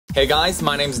Hey guys,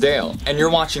 my name's Dale, and you're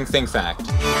watching Think Fact.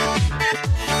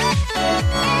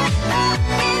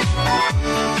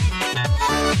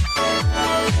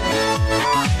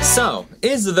 So,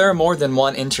 is there more than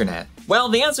one internet? Well,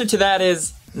 the answer to that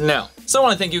is no. So I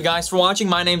want to thank you guys for watching.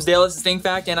 My name's Dale, this is Think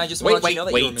Fact, and I just want to let you know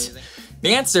that you're amazing.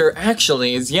 The answer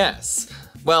actually is yes.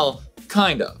 Well,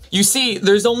 kind of. You see,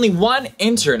 there's only one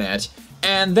internet,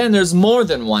 and then there's more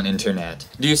than one internet.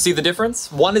 Do you see the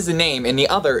difference? One is a name and the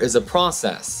other is a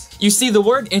process. You see, the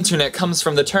word internet comes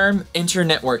from the term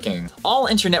internetworking. All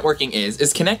internetworking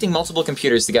is connecting multiple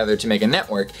computers together to make a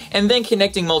network, and then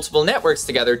connecting multiple networks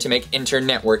together to make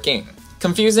internetworking.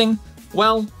 Confusing?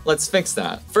 Well, let's fix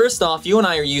that. First off, you and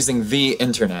I are using the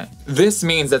internet. This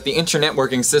means that the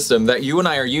internetworking system that you and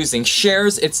I are using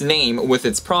shares its name with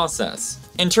its process.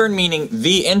 In turn, meaning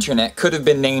the internet could have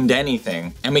been named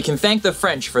anything, and we can thank the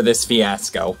French for this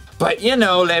fiasco. But you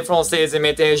know, les Français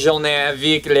mettaient journée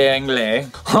avec les Anglais.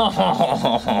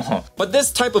 But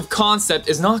this type of concept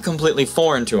is not completely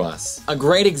foreign to us. A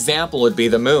great example would be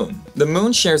the moon. The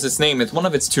moon shares its name with one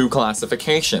of its two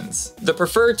classifications. The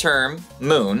preferred term,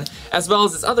 moon, as well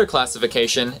as its other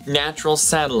classification, natural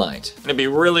satellite. It'd be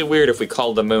really weird if we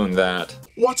called the moon that.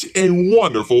 What a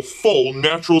wonderful, full,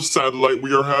 natural satellite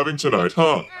we are having tonight,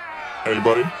 huh?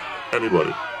 Anybody?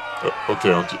 Anybody?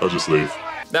 Okay, I'll just leave.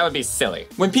 That would be silly.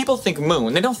 When people think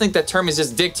moon, they don't think that term is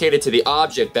just dictated to the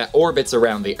object that orbits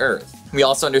around the Earth. We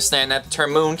also understand that the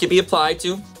term moon can be applied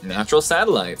to natural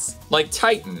satellites, like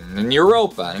Titan and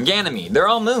Europa and Ganymede. They're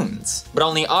all moons. But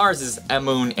only ours is a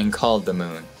moon and called the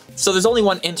moon. So there's only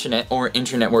one internet or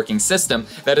internetworking system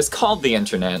that is called the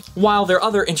internet, while there are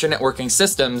other internetworking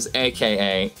systems,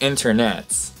 aka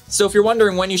internets. So if you're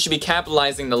wondering when you should be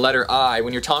capitalizing the letter I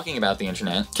when you're talking about the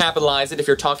internet, capitalize it if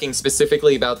you're talking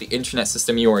specifically about the internet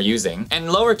system you are using, and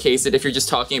lowercase it if you're just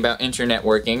talking about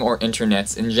internetworking or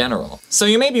internets in general. So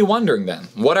you may be wondering then,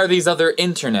 what are these other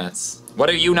internets? What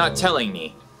are you not telling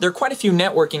me? There are quite a few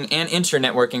networking and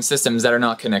internetworking systems that are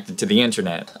not connected to the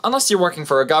internet. Unless you're working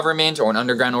for a government or an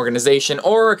underground organization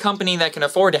or a company that can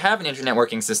afford to have an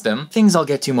internetworking system, things I'll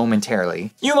get to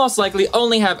momentarily, you most likely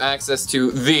only have access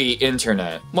to the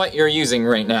internet, what you're using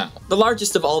right now, the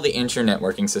largest of all the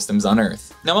internetworking systems on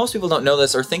Earth. Now most people don't know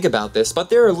this or think about this, but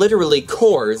there are literally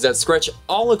chords that stretch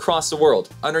all across the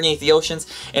world, underneath the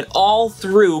oceans, and all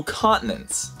through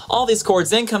continents. All these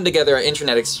chords then come together at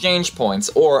Internet Exchange Points,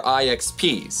 or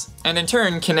IXPs, and in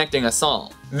turn connecting us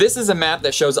all. This is a map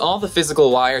that shows all the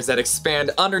physical wires that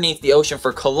expand underneath the ocean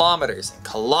for kilometers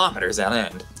at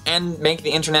end, and make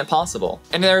the internet possible.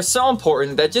 And they're so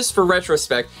important that just for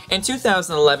retrospect, in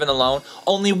 2011 alone,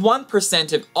 only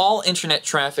 1% of all internet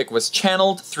traffic was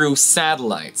channeled through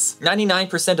satellites.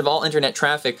 99% of all internet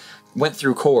traffic went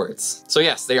through chords. So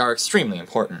yes, they are extremely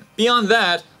important. Beyond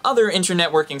that, other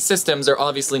internetworking systems are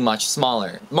obviously much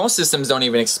smaller. Most systems don't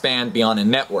even expand beyond a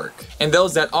network. And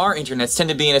those that are internets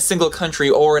tend to be in a single country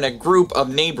or in a group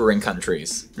of neighboring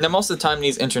countries. Now most of the time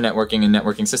these internetworking and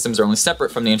networking systems are only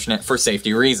separate from the internet for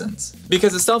safety reasons.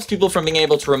 Because it stops people from being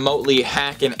able to remotely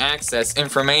hack and access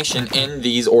information in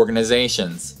these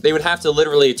organizations. They would have to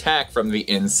literally attack from the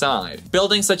inside.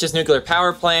 Buildings such as nuclear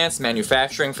power plants,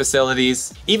 manufacturing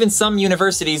facilities, even some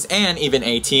universities, and even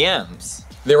ATMs.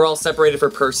 They were all separated for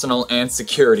personal and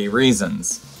security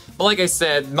reasons. But like I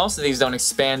said, most of these don't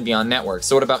expand beyond networks,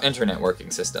 so what about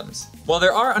internetworking systems? Well,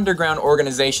 there are underground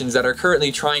organizations that are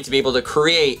currently trying to be able to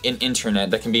create an internet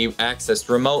that can be accessed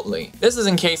remotely. This is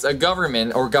in case a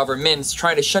government or governments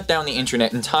try to shut down the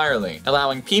internet entirely,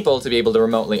 allowing people to be able to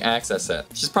remotely access it.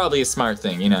 Which is probably a smart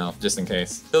thing, you know, just in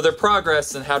case. Though their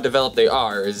progress and how developed they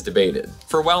are is debated.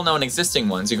 For well-known existing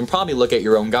ones, you can probably look at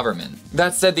your own government.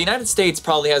 That said, the United States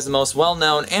probably has the most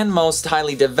well-known and most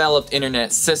highly developed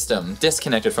internet system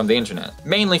disconnected from the internet,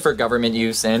 mainly for government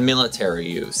use and military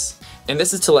use. And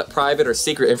this is to let private or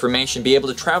secret information be able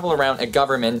to travel around a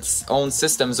government's own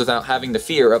systems without having the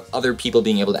fear of other people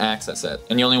being able to access it.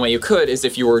 And the only way you could is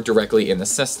if you were directly in the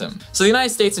system. So the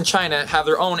United States and China have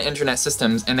their own internet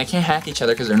systems and they can't hack each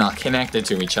other because they're not connected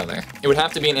to each other. It would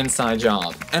have to be an inside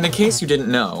job. And in case you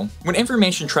didn't know, when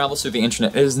information travels through the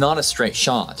internet, it is not a straight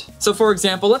shot. So for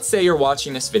example, let's say you're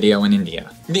watching this video in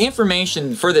India. The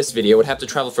information for this video would have to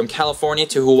travel from California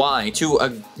to Hawaii to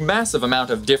a massive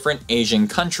amount of different Asian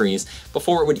countries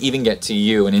before it would even get to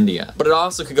you in India. But it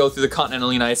also could go through the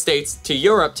continental United States, to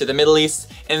Europe, to the Middle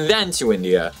East, and then to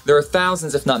India. There are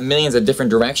thousands, if not millions, of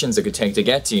different directions it could take to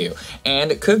get to you,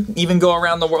 and it could even go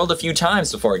around the world a few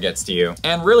times before it gets to you.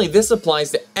 And really, this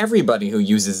applies to everybody who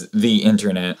uses the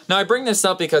internet. Now, I bring this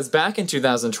up because back in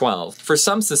 2012, for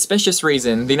some suspicious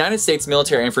reason, the United States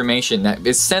military information that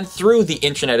is sent through the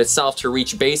internet itself to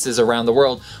reach bases around the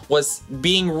world was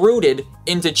being routed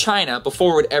into China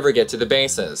before it would ever get to the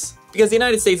bases. Because the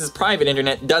United States' private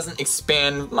internet doesn't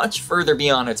expand much further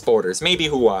beyond its borders, maybe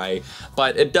Hawaii,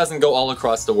 but it doesn't go all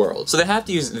across the world. So they have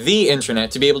to use the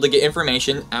internet to be able to get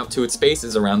information out to its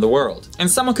bases around the world. And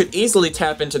someone could easily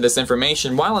tap into this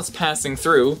information while it's passing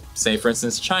through, say for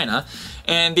instance China,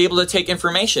 and be able to take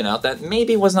information out that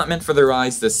maybe was not meant for their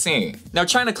eyes to see. Now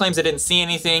China claims it didn't see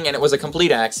anything and it was a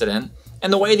complete accident.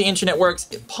 And the way the internet works,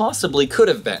 it possibly could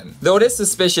have been. Though it is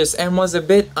suspicious and was a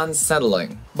bit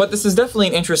unsettling. But this is definitely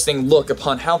an interesting look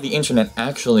upon how the internet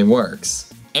actually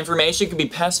works. Information can be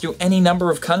passed through any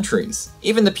number of countries,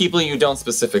 even the people you don't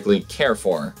specifically care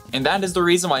for. And that is the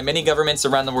reason why many governments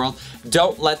around the world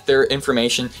don't let their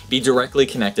information be directly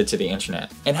connected to the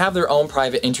internet, and have their own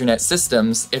private internet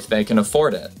systems if they can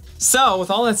afford it. So, with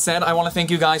all that said, I want to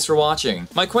thank you guys for watching.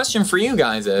 My question for you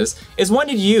guys is when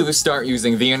did you start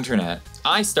using the internet?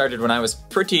 I started when I was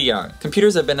pretty young.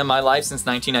 Computers have been in my life since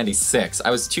 1996. I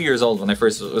was 2 years old when I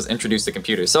first was introduced to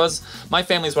computers, so my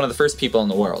family is one of the first people in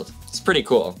the world. It's pretty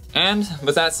cool. And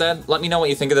with that said, let me know what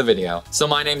you think of the video. So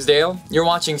my name's Dale, you're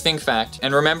watching Think Fact,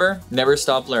 and remember, never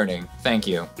stop learning. Thank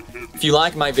you. If you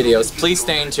like my videos, please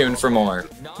stay in tune for more.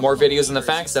 More videos on the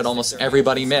facts that almost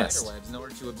everybody missed.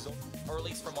 Or at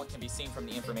least from what can be seen from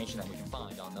the information that we can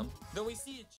find on them. Though we see it